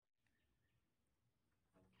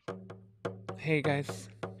Hey guys,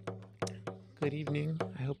 good evening.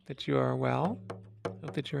 I hope that you are well.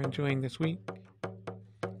 Hope that you're enjoying this week.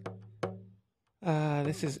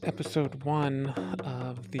 This is episode 1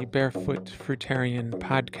 of the Barefoot Fruitarian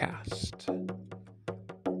podcast.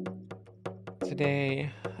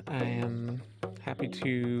 Today, I am happy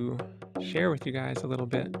to share with you guys a little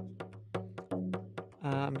bit.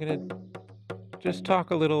 I'm going to just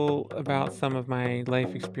talk a little about some of my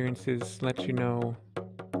life experiences, let you know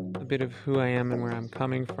a bit of who I am and where I'm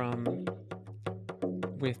coming from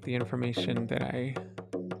with the information that I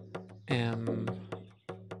am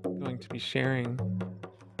going to be sharing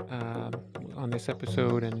on this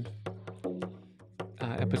episode and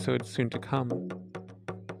episodes soon to come.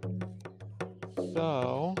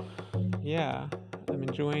 So, yeah, I'm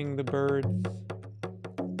enjoying the birds,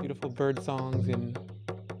 beautiful bird songs in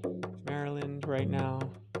Maryland right now.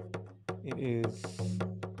 It is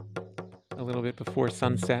a little bit before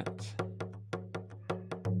sunset,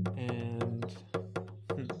 and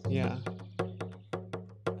yeah,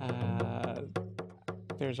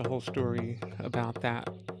 there's a whole story about that,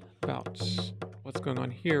 about what's going on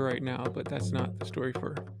here right now, but that's not the story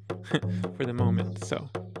for for the moment. So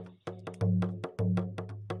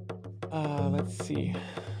let's see.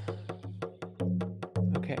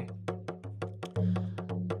 Okay,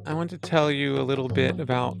 I want to tell you a little bit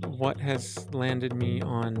about what has landed me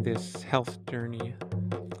on this health journey,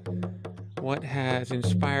 what has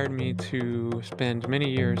inspired me to spend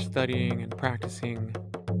many years studying and practicing,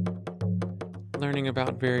 learning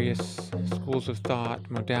about various schools of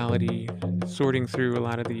thought, modality, sorting through a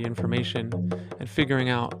lot of the information, and figuring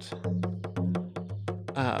out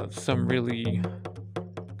some really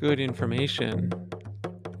good information,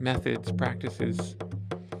 methods, practices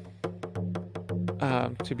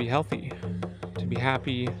to be healthy, to be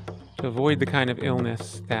happy, to avoid the kind of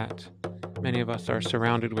illness that many of us are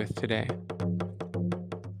surrounded with today.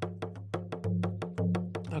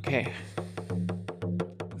 Okay,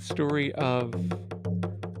 the story of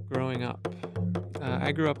growing up.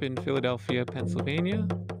 I grew up in Philadelphia, Pennsylvania.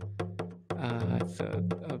 It's a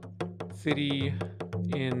city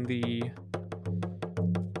in the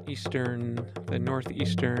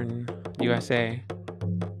northeastern USA.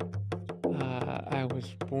 I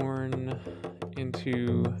was born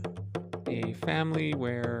into a family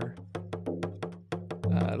where,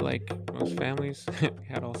 like most families,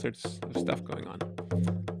 had all sorts of stuff going on,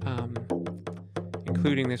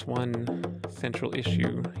 including this one central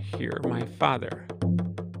issue here. My father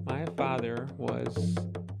was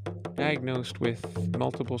diagnosed with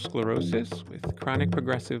multiple sclerosis, with chronic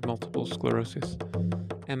progressive multiple sclerosis,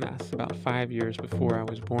 MS, about 5 years before I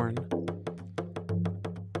was born.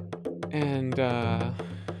 And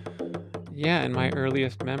in my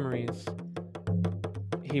earliest memories,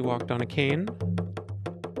 he walked on a cane,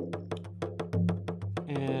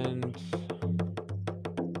 and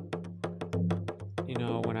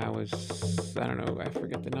when I was, I don't know, I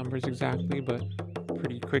forget the numbers exactly, but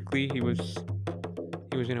pretty quickly he was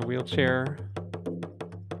in a wheelchair,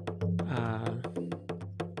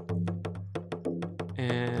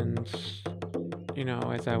 and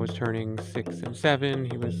as I was turning 6 and 7,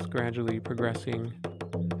 he was gradually progressing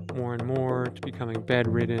more and more to becoming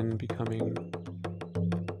bedridden, becoming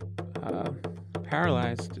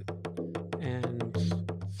paralyzed and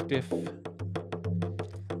stiff,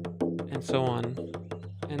 and so on.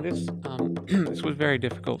 And this this was very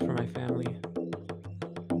difficult for my family.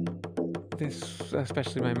 This,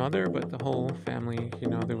 especially my mother, but the whole family.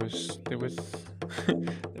 There was there was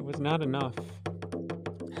not enough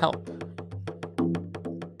help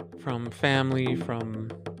from family, from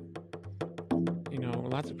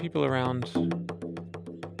lots of people around.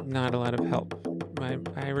 Not a lot of help.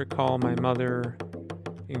 I recall my mother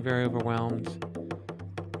being very overwhelmed.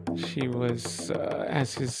 She was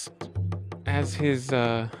as his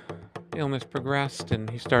illness progressed and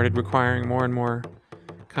he started requiring more and more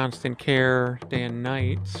constant care day and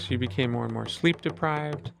night, she became more and more sleep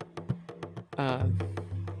deprived, and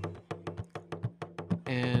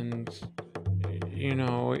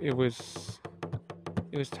it was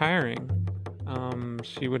tiring.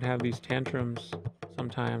 She would have these tantrums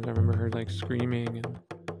sometimes. I remember her like screaming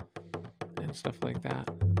and stuff like that.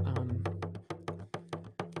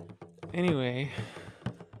 Anyway,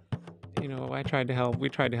 I tried to help. We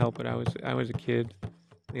tried to help, but I was a kid.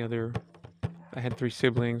 I had 3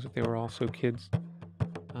 siblings, but they were also kids.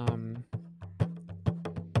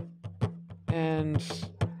 And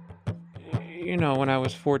when I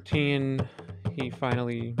was 14, he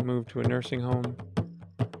finally moved to a nursing home.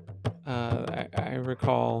 I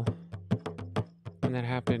recall when that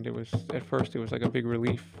happened, at first it was like a big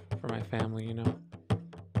relief for my family,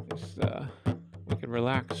 It's, could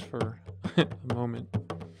relax for a moment.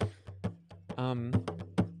 Um,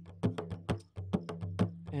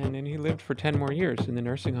 and then he lived for 10 more years in the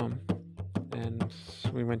nursing home. And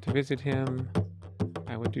we went to visit him.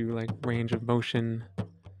 I would do like range of motion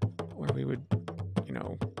where we would, you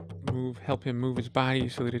know, help him move his body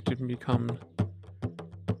so that it didn't become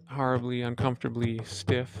horribly, uncomfortably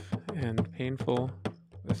stiff and painful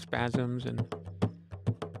with spasms. And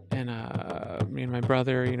me and my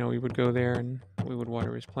brother, we would go there and we would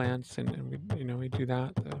water his plants, and we'd do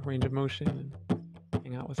that, the range of motion, and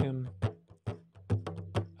hang out with him.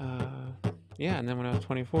 Yeah, and then when I was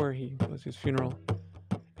 24, he was his funeral.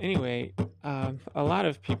 Anyway, a lot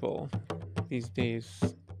of people these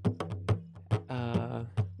days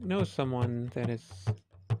know someone that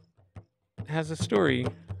has a story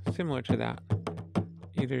similar to that.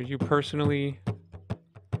 Either you personally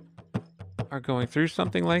are going through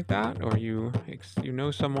something like that, or you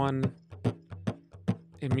know someone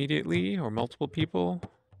immediately, or multiple people,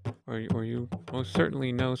 or you most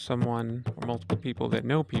certainly know someone or multiple people that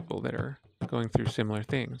know people that are going through similar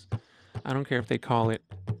things. I don't care if they call it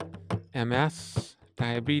MS,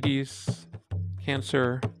 diabetes,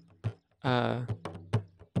 cancer,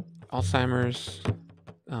 Alzheimer's,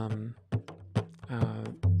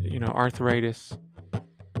 arthritis,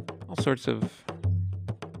 all sorts of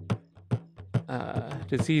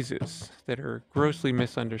diseases that are grossly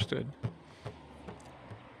misunderstood.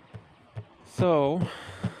 So,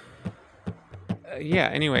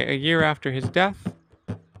 anyway, a year after his death,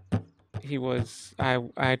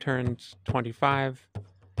 I turned 25.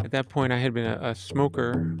 At that point, I had been a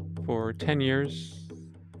smoker for 10 years,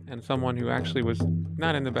 and someone who actually was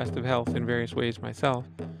not in the best of health in various ways myself.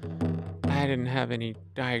 I didn't have any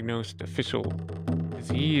diagnosed official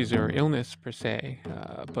disease or illness per se,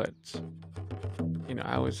 but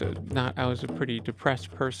I was a pretty depressed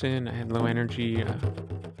person. I had low energy.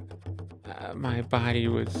 My body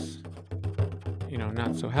was,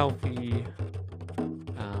 not so healthy.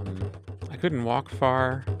 I couldn't walk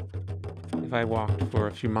far. If I walked for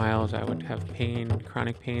a few miles, I would have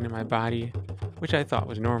chronic pain in my body, which I thought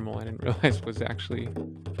was normal. I didn't realize was actually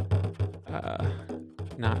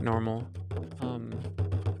not normal.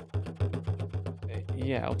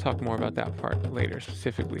 I'll talk more about that part later,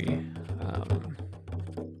 specifically.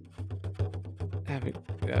 Having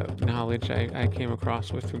knowledge I came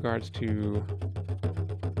across with regards to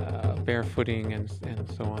barefooting and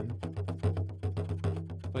so on.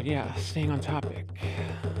 But yeah, staying on topic.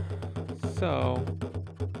 So,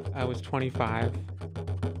 I was 25,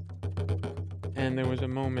 and there was a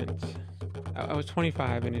moment. I was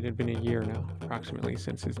 25, and it had been a year now, approximately,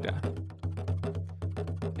 since his death.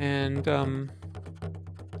 And,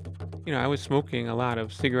 I was smoking a lot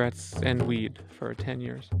of cigarettes and weed for 10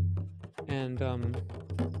 years. And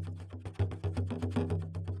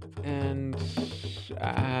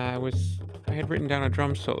I had written down a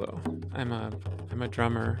drum solo. I'm a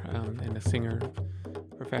drummer and a singer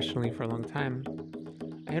professionally for a long time.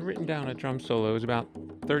 I had written down a drum solo. It was about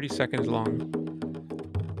 30 seconds long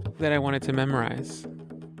that I wanted to memorize.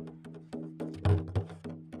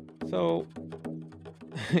 So,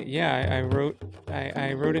 I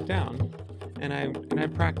wrote it down, and I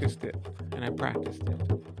practiced it, and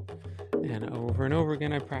and over and over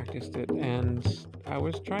again I practiced it, and I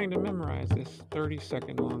was trying to memorize this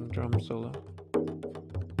 30-second long drum solo,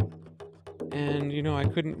 and I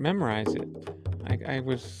couldn't memorize it. I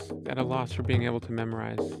was at a loss for being able to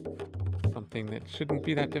memorize something that shouldn't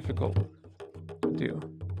be that difficult to do.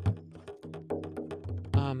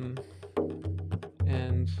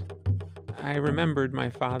 And I remembered my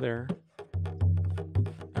father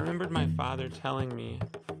telling me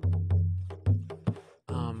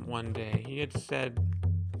one day. He had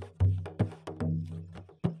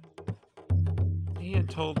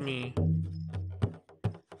told me,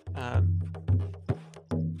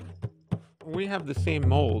 we have the same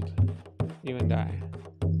mold, you and I.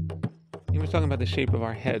 He was talking about the shape of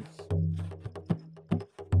our heads.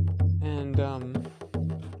 And that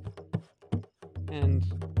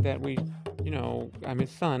I'm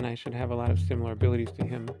his son, I should have a lot of similar abilities to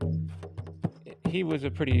him. He was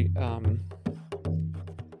a pretty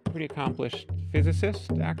accomplished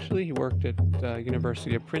physicist, actually. He worked at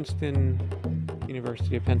University of Princeton,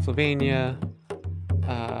 University of Pennsylvania,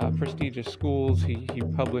 prestigious schools. He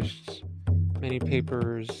published many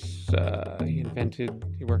papers. He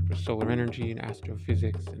worked with solar energy and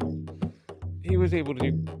astrophysics, and he was able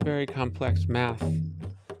to do very complex math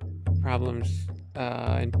problems.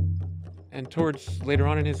 And towards later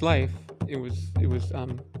on in his life, it was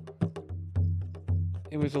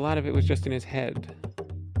a lot of it was just in his head,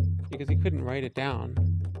 because he couldn't write it down.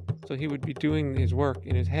 So he would be doing his work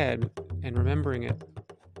in his head and remembering it.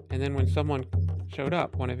 And then when someone showed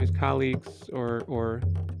up, one of his colleagues or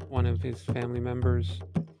one of his family members,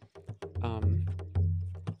 um,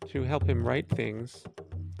 to help him write things,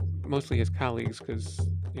 mostly his colleagues, because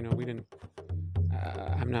we didn't.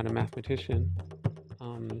 I'm not a mathematician.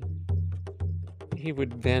 Um, he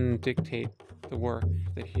would then dictate the work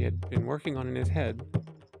that he had been working on in his head,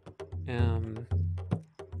 um,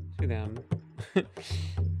 to them,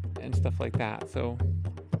 and stuff like that. So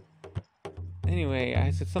anyway,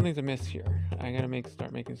 I said something's amiss here. I gotta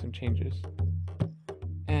start making some changes.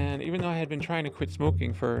 And even though I had been trying to quit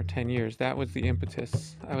smoking for 10 years, that was the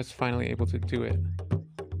impetus. I was finally able to do it.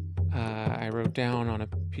 I wrote down on a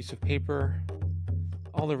piece of paper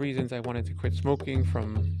all the reasons I wanted to quit smoking,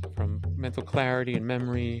 from mental clarity and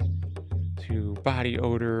memory to body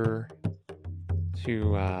odor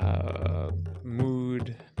to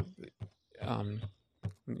mood.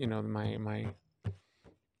 My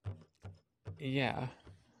yeah,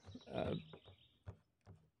 uh,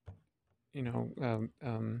 you know,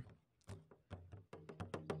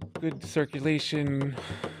 good circulation,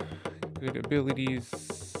 good abilities.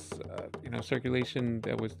 Circulation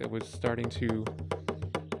that was starting to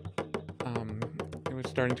it was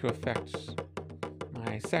starting to affect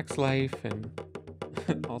my sex life and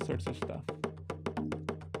all sorts of stuff.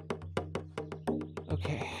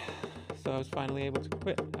 Okay, so I was finally able to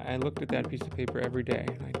quit. I looked at that piece of paper every day.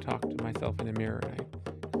 I talked to myself in the mirror. I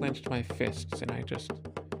clenched my fists and I just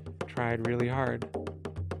tried really hard.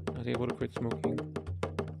 I was able to quit smoking.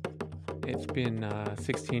 It's been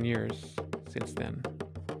 16 years since then.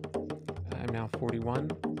 I'm now 41.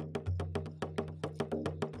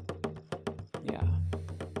 Yeah.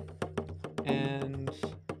 And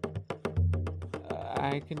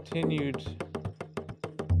I continued.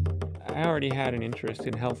 I already had an interest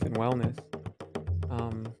in health and wellness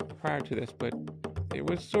prior to this, but it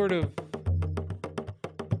was sort of.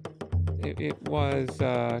 It was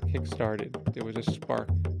kick-started. There was a spark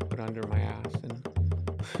put under my ass,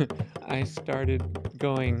 and I started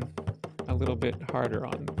going a little bit harder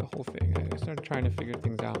on the whole thing. I started trying to figure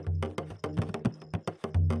things out.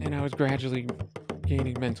 And I was gradually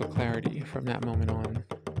gaining mental clarity from that moment on.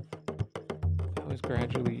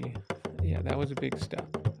 That was a big step.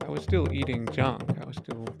 I was still eating junk. I was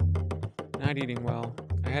still not eating well.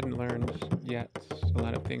 I hadn't learned yet a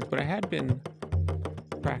lot of things, but I had been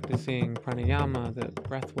practicing pranayama, the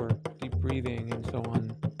breath work, deep breathing, and so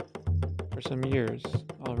on for some years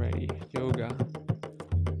already. Yoga.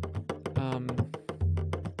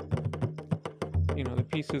 The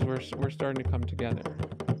pieces were starting to come together.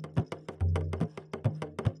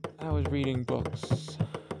 I was reading books.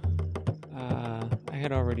 I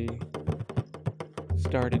had already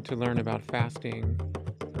started to learn about fasting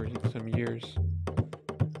for some years.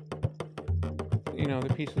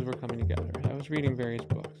 The pieces were coming together. I was reading various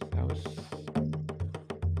books.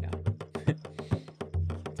 Yeah.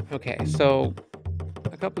 Okay, so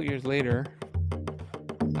a couple years later,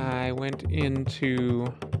 I went into.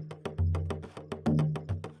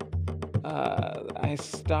 I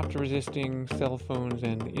stopped resisting cell phones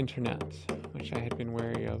and the internet, which I had been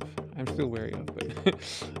wary of. I'm still wary of, but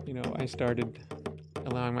I started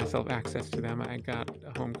allowing myself access to them. I got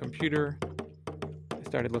a home computer. I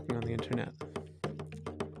started looking on the internet.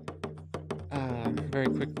 Very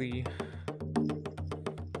quickly,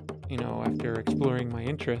 after exploring my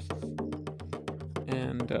interests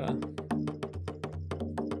and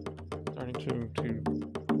starting to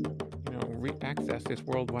access this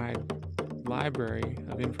worldwide library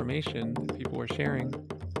of information that people were sharing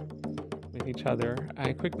with each other,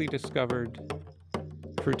 I quickly discovered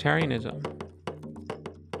fruitarianism.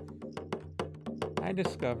 I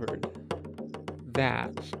discovered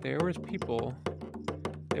that there was people,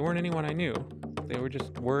 they weren't anyone I knew, they were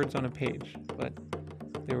just words on a page, but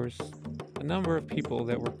there was a number of people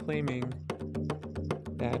that were claiming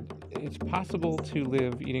that it's possible to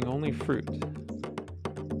live eating only fruit.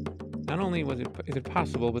 Not only is it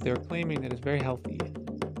possible, but they were claiming that it's very healthy,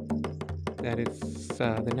 that it's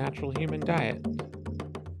the natural human diet.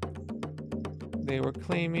 They were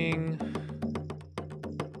claiming,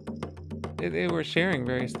 they were sharing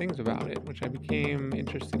various things about it, which I became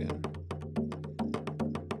interested in.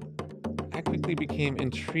 I quickly became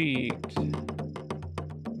intrigued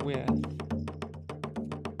with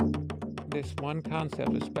this one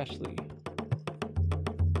concept especially.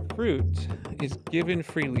 Fruit is given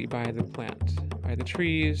freely by the plant, by the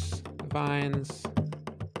trees, the vines,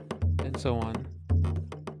 and so on.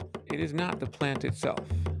 It is not the plant itself.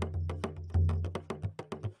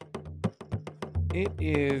 It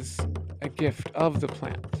is a gift of the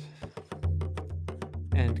plant.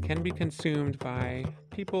 and can be consumed by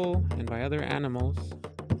people and by other animals,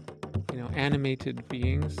 animated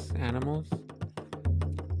beings, animals.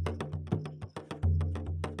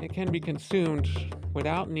 It can be consumed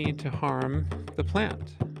without need to harm the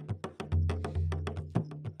plant.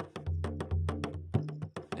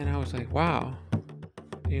 And I was like, wow,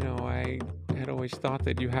 I had always thought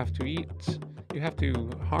that you have to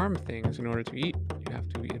harm things in order to eat. You have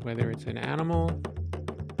to eat, whether it's an animal.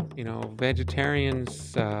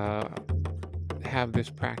 Vegetarians have this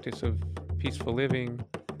practice of peaceful living.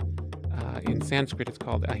 In Sanskrit, it's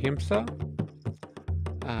called ahimsa,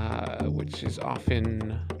 which is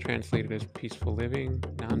often translated as peaceful living,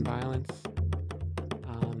 nonviolence.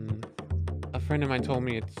 A friend of mine told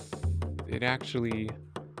me it actually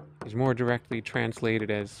is more directly translated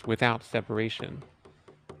as without separation.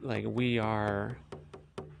 Like we are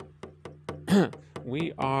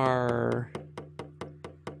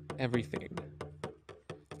everything.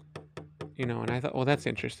 And I thought, well, that's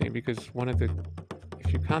interesting because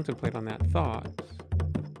if you contemplate on that thought,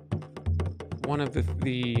 one of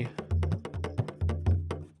the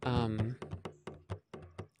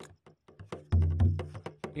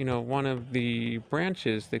one of the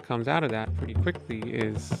branches that comes out of that pretty quickly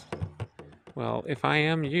is, well, if I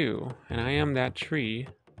am you and I am that tree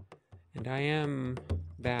and I am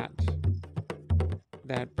that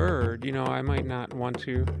bird, I might not want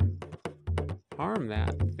to harm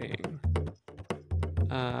that thing.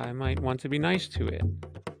 I might want to be nice to it.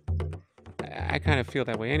 I kind of feel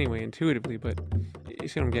that way anyway, intuitively, but you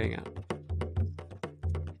see what I'm getting at.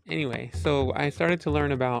 Anyway, so I started to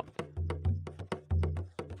learn about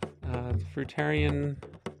the Fruitarian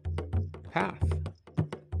path.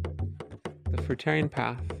 The Fruitarian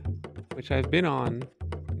path, which I've been on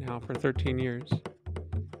now for 13 years.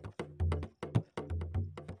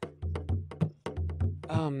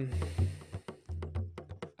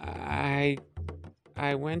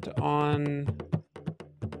 I went on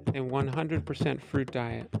a 100% fruit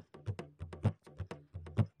diet.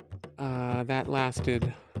 That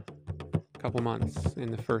lasted a couple months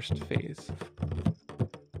in the first phase.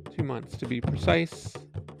 2 months to be precise.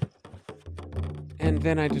 And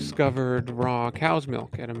then I discovered raw cow's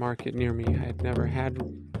milk at a market near me. I had never had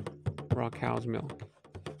raw cow's milk.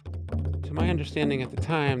 To my understanding at the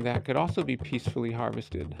time, that could also be peacefully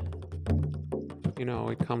harvested.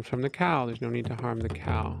 It comes from the cow. There's no need to harm the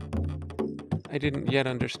cow. I didn't yet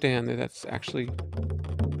understand that that's actually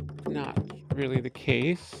not really the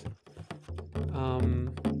case. But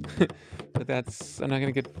I'm not going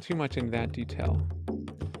to get too much into that detail.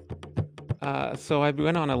 So I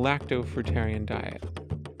went on a lacto-fruitarian diet,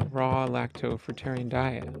 raw lacto-fruitarian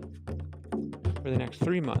diet for the next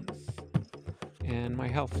 3 months. And my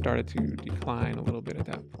health started to decline a little bit at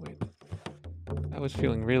that point. I was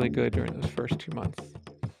feeling really good during those first 2 months.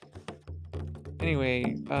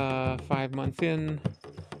 Anyway, 5 months in,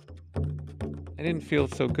 I didn't feel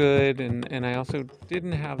so good, and I also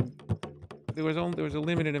didn't have. There was a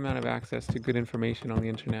limited amount of access to good information on the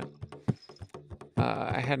internet.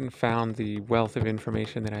 I hadn't found the wealth of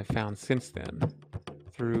information that I've found since then,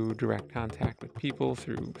 through direct contact with people,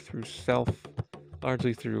 through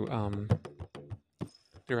largely through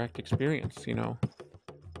direct experience.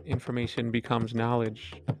 Information becomes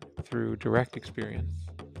knowledge through direct experience.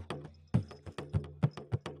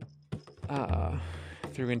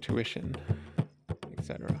 Through intuition,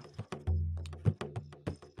 etc.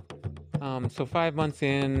 So 5 months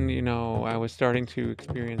in, I was starting to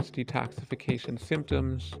experience detoxification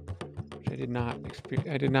symptoms, which I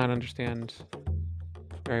did not understand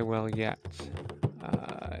very well yet.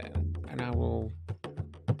 And I will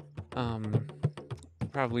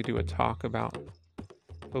probably do a talk about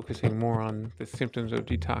focusing more on the symptoms of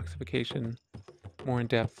detoxification more in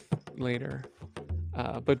depth later.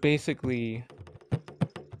 But basically,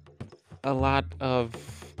 a lot of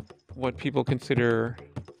what people consider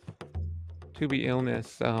to be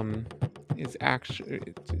illness is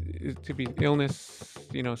to be illness,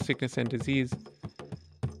 sickness and disease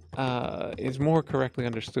is more correctly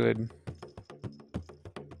understood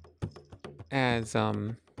as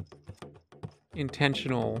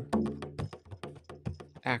intentional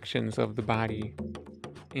actions of the body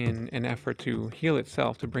in an effort to heal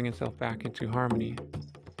itself, to bring itself back into harmony.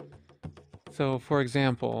 So, for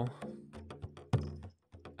example,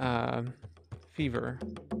 fever.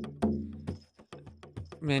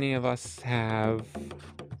 Many of us have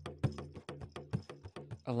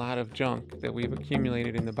a lot of junk that we've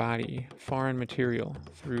accumulated in the body, foreign material,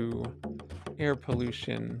 through air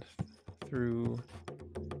pollution, through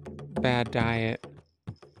bad diet,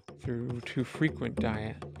 through too frequent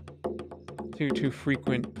diet, too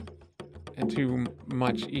frequent and too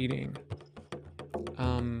much eating,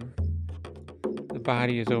 um, the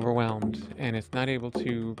body is overwhelmed and it's not able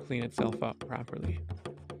to clean itself up properly.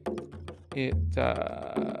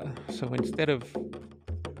 So instead of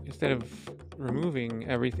removing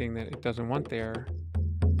everything that it doesn't want there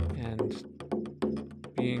and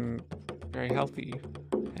being very healthy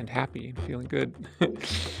and happy and feeling good,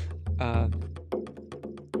 uh,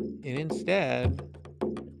 it instead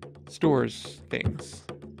stores things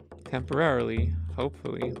temporarily,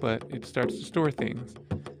 hopefully, but it starts to store things.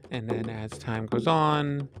 And then as time goes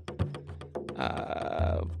on,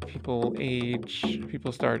 people age,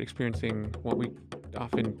 people start experiencing what we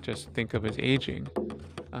often just think of as aging.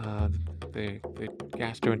 Uh, the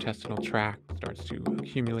gastrointestinal tract starts to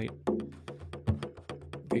accumulate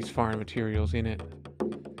these foreign materials in it,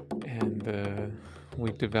 and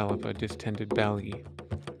we develop a distended belly,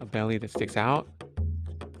 a belly that sticks out.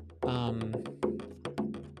 Um,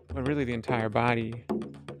 but really, the entire body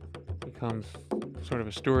becomes sort of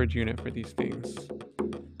a storage unit for these things.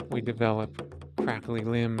 We develop crackly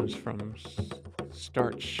limbs from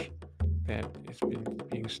starch that has been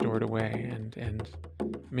being stored away, and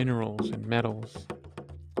minerals and metals.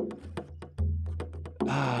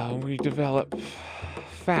 We develop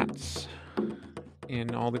fats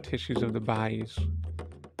in all the tissues of the bodies,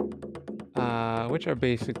 which are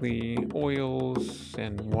basically oils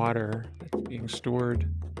and water that's being stored.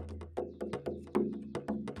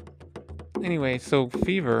 Anyway, so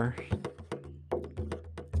fever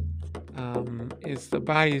is the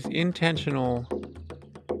body's intentional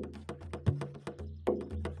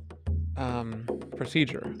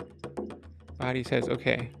procedure. Body says,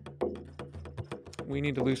 okay, we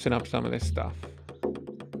need to loosen up some of this stuff.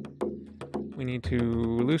 We need to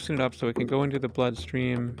loosen it up so it can go into the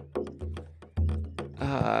bloodstream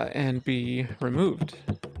and be removed.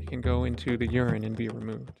 It can go into the urine and be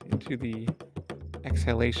removed, into the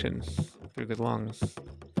exhalations through the lungs,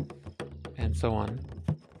 and so on.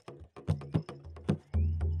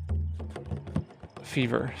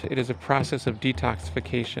 Fever. It is a process of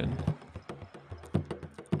detoxification.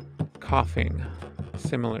 Coughing,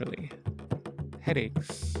 similarly.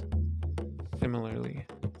 Headaches,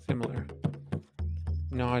 similar.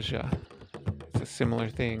 Nausea, it's a similar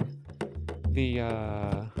thing. The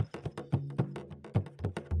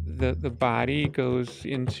body goes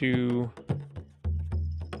into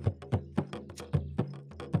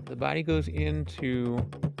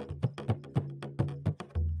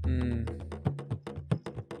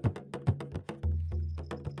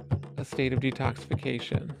a state of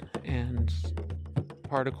detoxification, and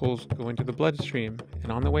particles go into the bloodstream,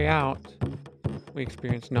 and on the way out we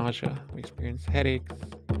experience nausea, we experience headaches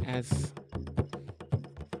as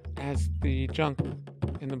the junk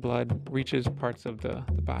in the blood reaches parts of the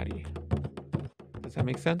body. Does that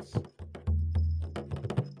make sense?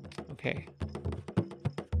 Okay.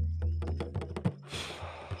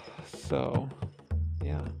 So,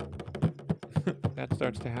 yeah, that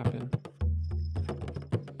starts to happen.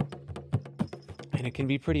 And it can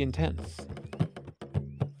be pretty intense.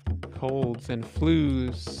 Colds and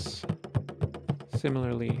flus,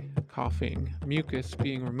 similarly, coughing, mucus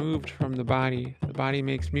being removed from the body. The body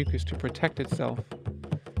makes mucus to protect itself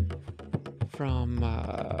from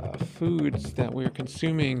foods that we're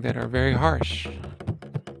consuming that are very harsh.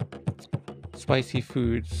 Spicy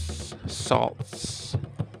foods, salts,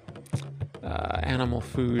 animal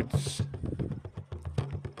foods.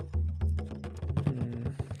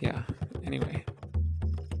 Yeah, anyway.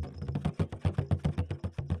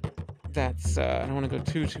 That's, I don't want to go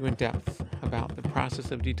too in depth about the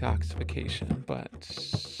process of detoxification, but,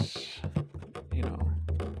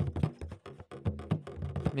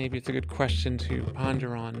 maybe it's a good question to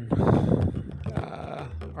ponder on.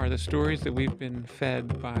 Are the stories that we've been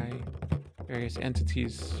fed by various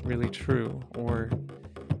entities really true? Or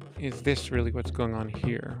is this really what's going on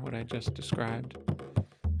here, what I just described?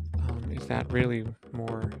 Is that really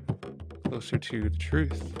more closer to the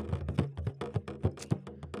truth?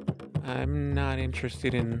 I'm not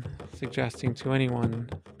interested in suggesting to anyone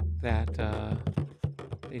that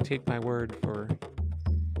they take my word for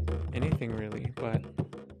anything really, but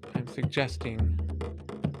I'm suggesting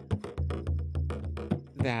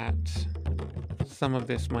that some of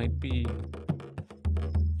this might be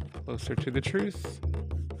closer to the truth,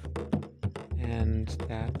 and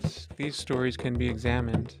that these stories can be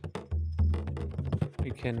examined.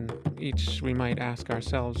 We might ask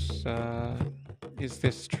ourselves, is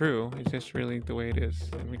this true? Is this really the way it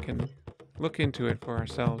is? And we can look into it for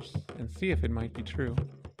ourselves and see if it might be true.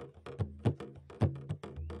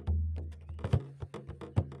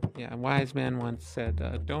 Yeah, a wise man once said,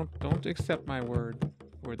 don't accept my word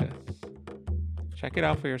for this. check it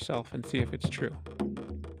out for yourself and see if it's true.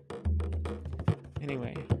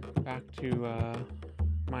 Anyway, back to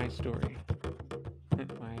my story,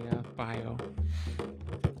 my bio.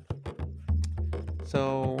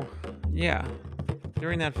 So, yeah,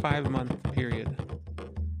 during that 5-month period,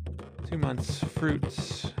 2 months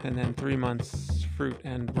fruits, and then 3 months fruit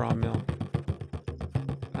and raw milk.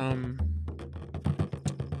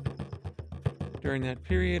 During that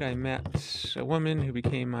period, I met a woman who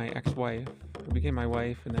became my ex-wife, who became my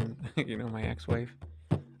wife, and then, my ex-wife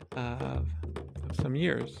of some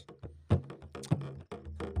years.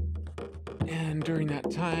 And during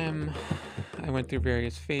that time, I went through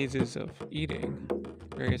various phases of eating,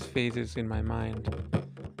 various phases in my mind.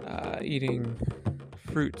 Eating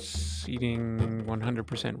fruits, eating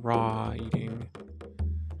 100% raw, eating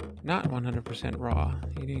not 100% raw,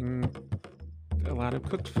 eating a lot of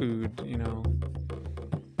cooked food,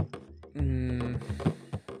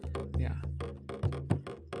 yeah.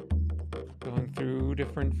 Going through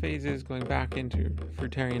different phases, going back into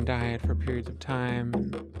fruitarian diet for periods of time,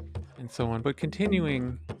 and so on. But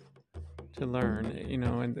continuing to learn,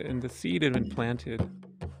 and the seed had been planted.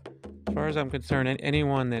 As far as I'm concerned,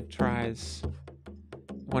 anyone that tries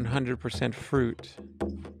 100% fruit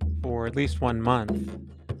for at least 1 month,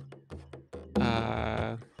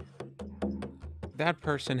 that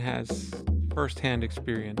person has firsthand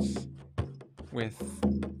experience with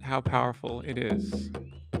how powerful it is,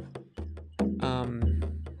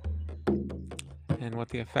 and what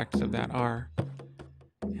the effects of that are.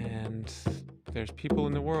 And there's people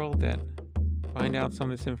in the world that find out some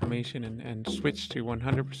of this information and switch to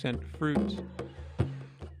 100% fruit,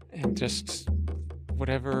 and just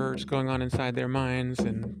whatever's going on inside their minds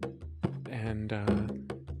and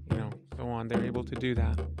so on, they're able to do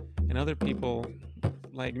that. And other people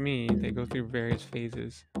like me, they go through various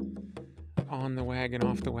phases, on the wagon,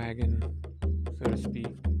 off the wagon, so to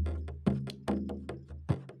speak.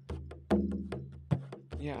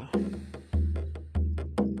 Yeah.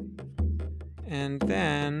 And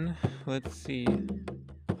then, let's see.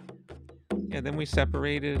 Yeah, then we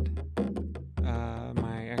separated.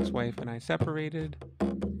 My ex-wife and I separated.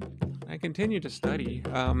 I continued to study,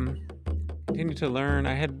 continued to learn.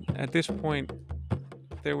 At this point,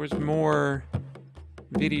 there was more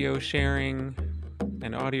video sharing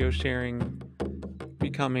and audio sharing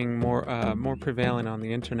becoming more prevalent on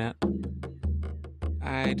the internet.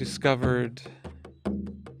 I discovered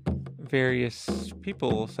various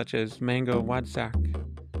people such as Mango Wadzak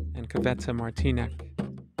and Kaveta Martinek,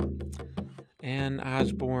 Ann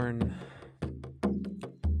Osborne,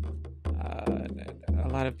 a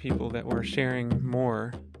lot of people that were sharing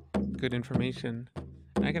more good information.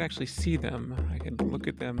 And I could actually see them. I could look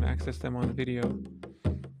at them, access them on video.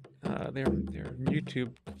 Their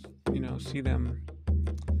YouTube, see them,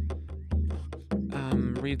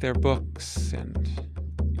 read their books, and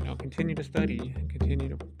continue to study and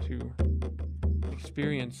continue to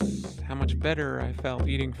experience how much better I felt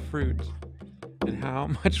eating fruit, and how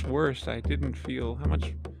much worse I didn't feel, how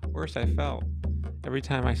much worse I felt every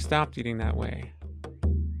time I stopped eating that way.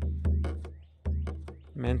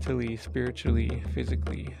 Mentally, spiritually,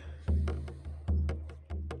 physically.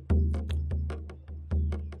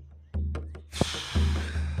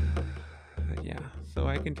 Yeah, so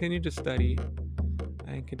I continued to study.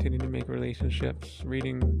 I continued to make relationships,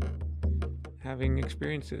 reading, having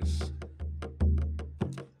experiences.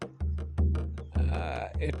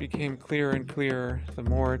 It became clearer and clearer the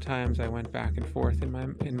more times I went back and forth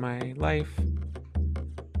in my life,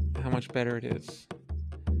 how much better it is.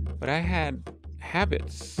 But I had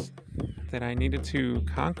habits that I needed to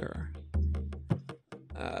conquer.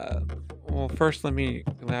 Well, first let me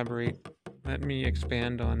elaborate. Let me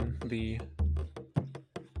expand on the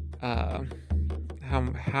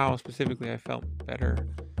how specifically I felt better.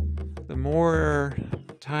 The more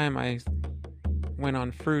time I went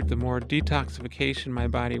on fruit, the more detoxification my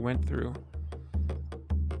body went through.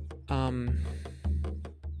 The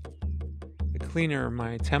cleaner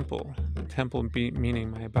my temple,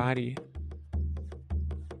 meaning my body,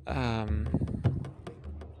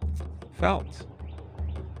 felt.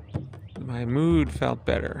 My mood felt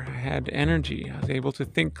better. I had energy. I was able to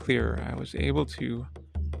think clearer. I was able to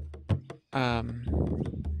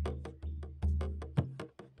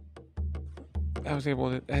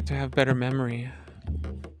to have better memory.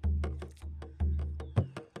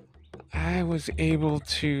 I was able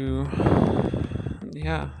to,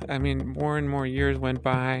 more and more years went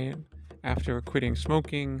by after quitting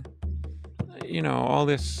smoking. All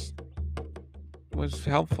this was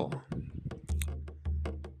helpful.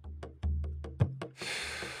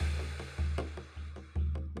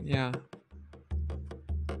 Yeah.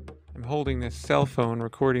 I'm holding this cell phone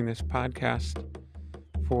recording this podcast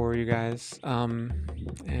for you guys,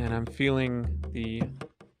 and I'm feeling the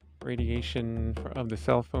radiation of the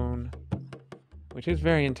cell phone, which is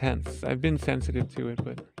very intense. I've been sensitive to it,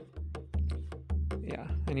 but yeah,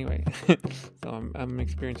 anyway. So I'm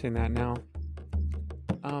experiencing that now.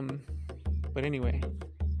 But anyway,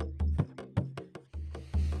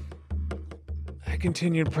 I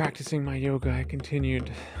continued practicing my yoga. I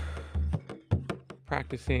continued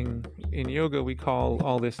practicing. In yoga, we call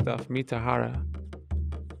all this stuff mitahara,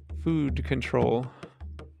 food control.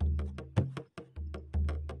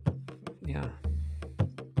 Yeah.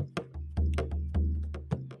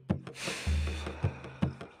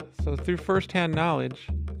 So through firsthand knowledge,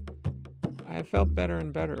 I felt better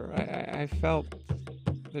and better. I felt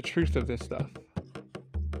the truth of this stuff.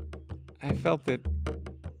 I felt that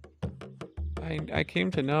I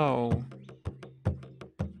came to know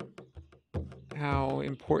how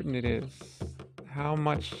important it is, how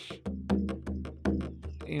much,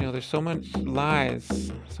 there's so much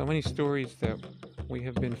lies, so many stories that we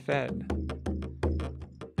have been fed.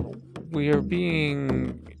 We are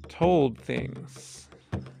being told things,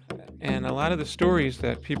 and a lot of the stories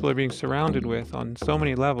that people are being surrounded with on so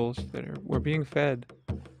many levels we're being fed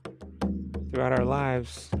throughout our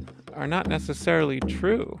lives are not necessarily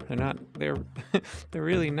true. They're they're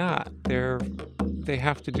really not. They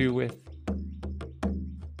have to do with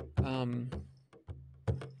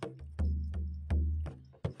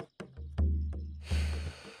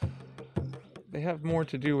they have more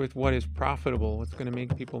to do with what is profitable, what's going to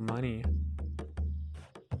make people money,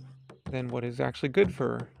 than what is actually good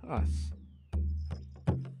for us.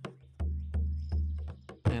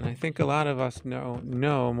 And I think a lot of us know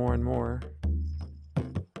more and more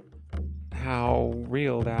how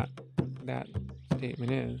real that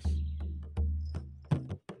statement is.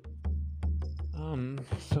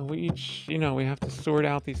 So we each, we have to sort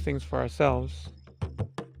out these things for ourselves.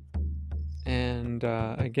 And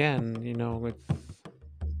again,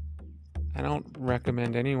 I don't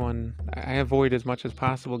recommend anyone. I avoid as much as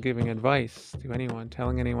possible giving advice to anyone,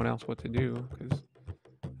 telling anyone else what to do, because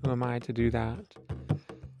who am I to do that?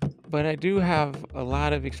 But I do have a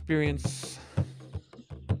lot of experience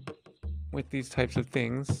with these types of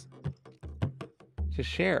things to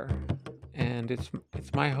share, and it's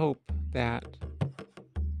my hope that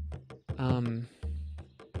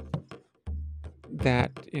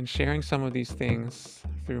that in sharing some of these things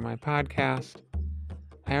through my podcast,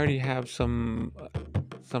 I already have some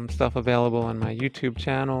stuff available on my YouTube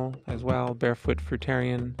channel as well, Barefoot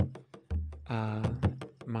Fruitarian,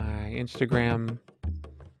 my Instagram,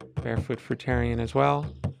 Barefoot Fruitarian as well,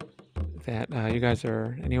 that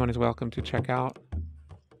anyone is welcome to check out,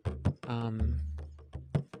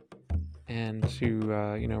 and to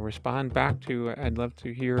respond back to. I'd love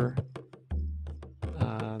to hear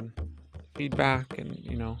feedback and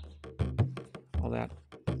all that.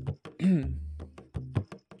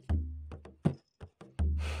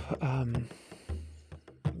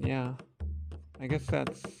 Yeah, I guess I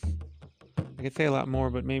could say a lot more,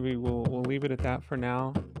 but maybe we'll leave it at that for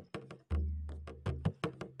now.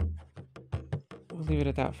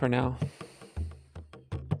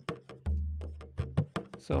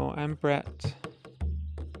 So I'm Brett.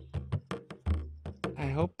 I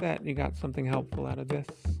hope that you got something helpful out of this.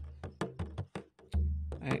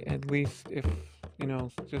 At least if,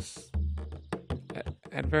 just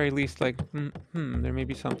at very least, like, there may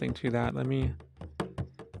be something to that. Let me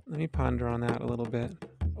ponder on that a little bit.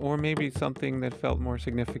 Or maybe something that felt more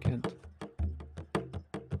significant.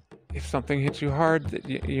 If something hits you hard,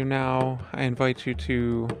 I invite you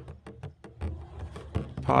to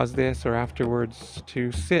pause this, or afterwards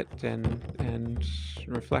to sit and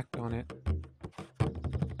reflect on it.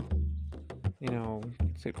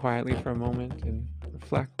 Sit quietly for a moment and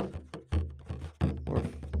reflect,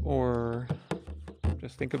 or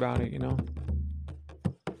just think about it.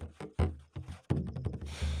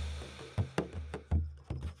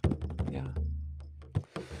 Yeah.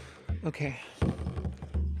 Okay.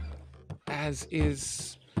 As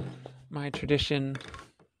is my tradition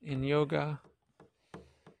in yoga,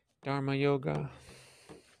 Dharma yoga,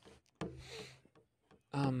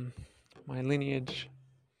 my lineage,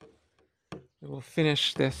 we will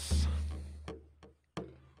finish this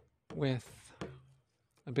with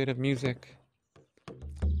a bit of music.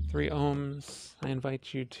 3 ohms. I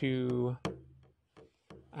invite you to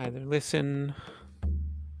either listen,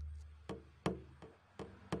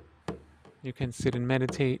 you can sit and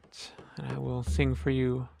meditate, and I will sing for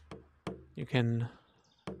you. You can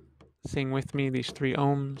sing with me these 3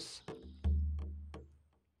 ohms,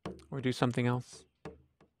 or do something else.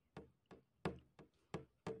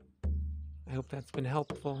 I hope that's been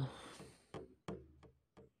helpful.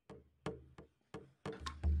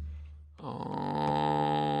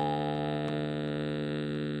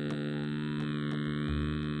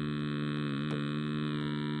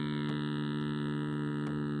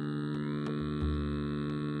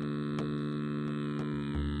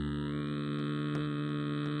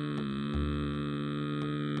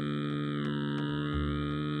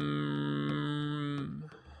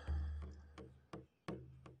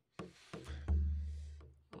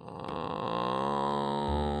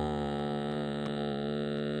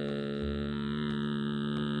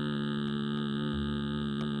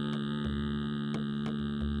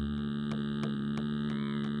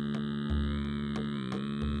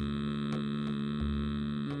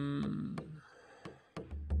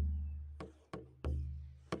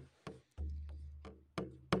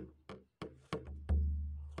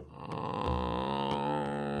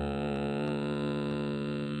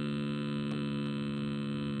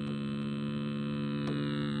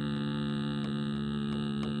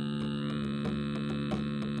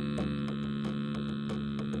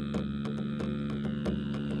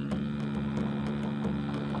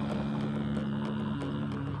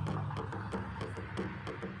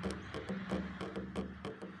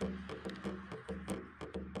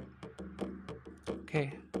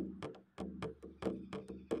 Okay.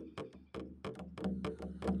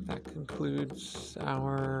 That concludes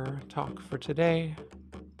our talk for today.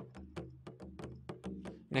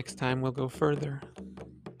 Next time we'll go further.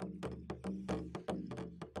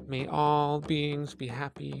 May all beings be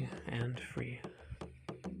happy and free.